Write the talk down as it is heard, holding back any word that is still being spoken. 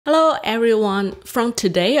Hello everyone, from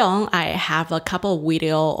today on I have a couple of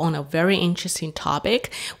videos on a very interesting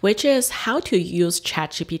topic, which is how to use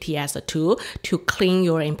ChatGPT as a tool to clean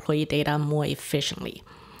your employee data more efficiently.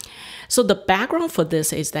 So the background for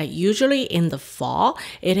this is that usually in the fall,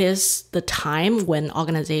 it is the time when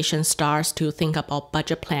organizations starts to think about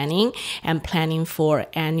budget planning and planning for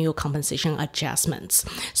annual compensation adjustments.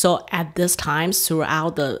 So at this time,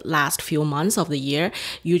 throughout the last few months of the year,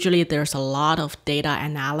 usually there's a lot of data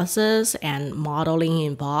analysis and modeling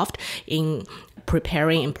involved in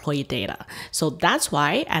preparing employee data. So that's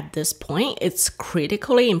why at this point, it's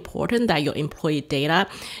critically important that your employee data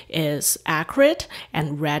is accurate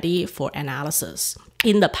and ready for analysis.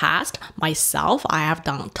 In the past, myself, I have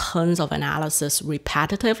done tons of analysis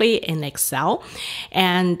repetitively in Excel.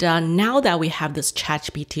 And now that we have this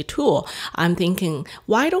ChatGPT tool, I'm thinking,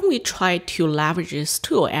 why don't we try to leverage this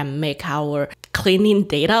tool and make our cleaning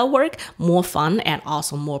data work more fun and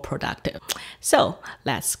also more productive? So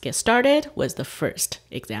let's get started with the first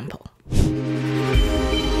example.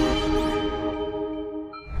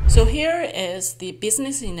 So here is the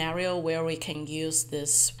business scenario where we can use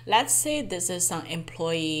this. Let's say this is an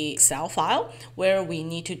employee Excel file where we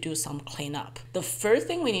need to do some cleanup. The first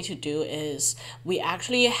thing we need to do is we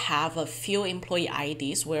actually have a few employee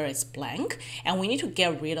IDs where it's blank, and we need to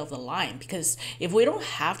get rid of the line, because if we don't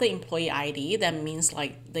have the employee ID, that means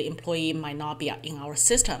like the employee might not be in our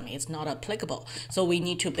system. It's not applicable. So we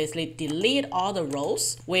need to basically delete all the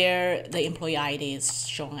rows where the employee ID is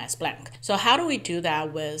shown as blank. So how do we do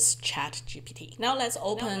that with ChatGPT? Now let's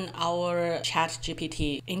open our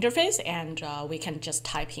ChatGPT interface and we can just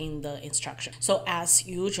type in the instruction. So as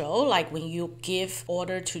usual, like when you give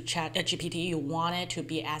order to ChatGPT, you want it to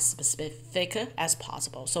be as specific as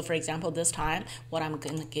possible. So for example, this time, what I'm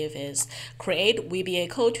going to give is create VBA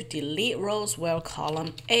code to delete rows where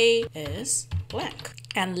column A is blank.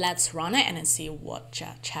 And let's run it and then see what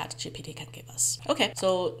ChatGPT can give us. Okay,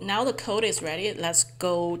 so now the code is ready. Let's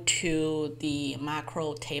go to the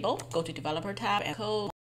macro table, go to developer tab and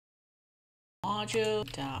code module.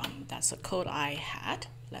 That's the code I had.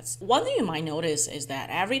 One thing you might notice is that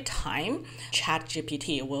every time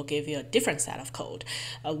ChatGPT will give you a different set of code.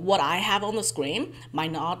 What I have on the screen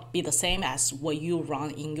might not be the same as what you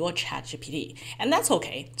run in your ChatGPT. And that's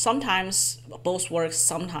okay. Sometimes both works,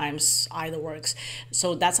 sometimes either works.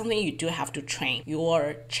 So that's something you do have to train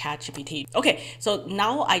your ChatGPT. Okay, so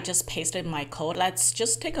now I just pasted my code. Let's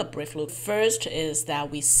just take a brief look. First is that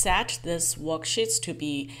we set this worksheets to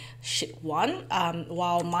be sheet 1,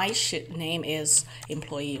 while my sheet name is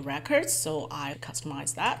employee records, so I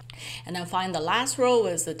customize that. And then find the last row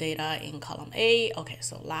is the data in column A. Okay,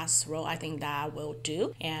 so last row, I think that will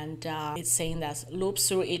do. And it's saying that loop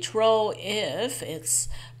through each row. If it's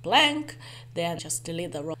blank, then just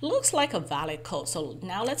delete the row. Looks like a valid code. So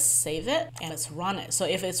now let's save it and let's run it. So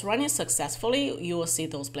if it's running successfully, you will see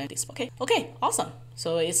those blank display. Okay, awesome.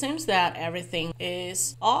 So it seems that everything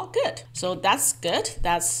is all good. So that's good.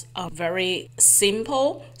 That's a very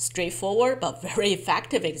simple, straightforward, but very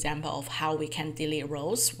effective example of how we can delete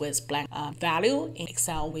rows with blank value in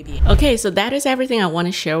Excel VBA. Okay, so that is everything I want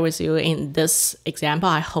to share with you in this example.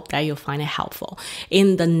 I hope that you find it helpful.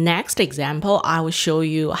 In the next example, I will show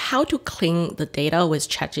you how to clean the data with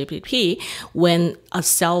ChatGPT when a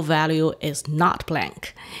cell value is not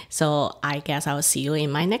blank. So I guess I will see you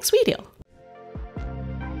in my next video.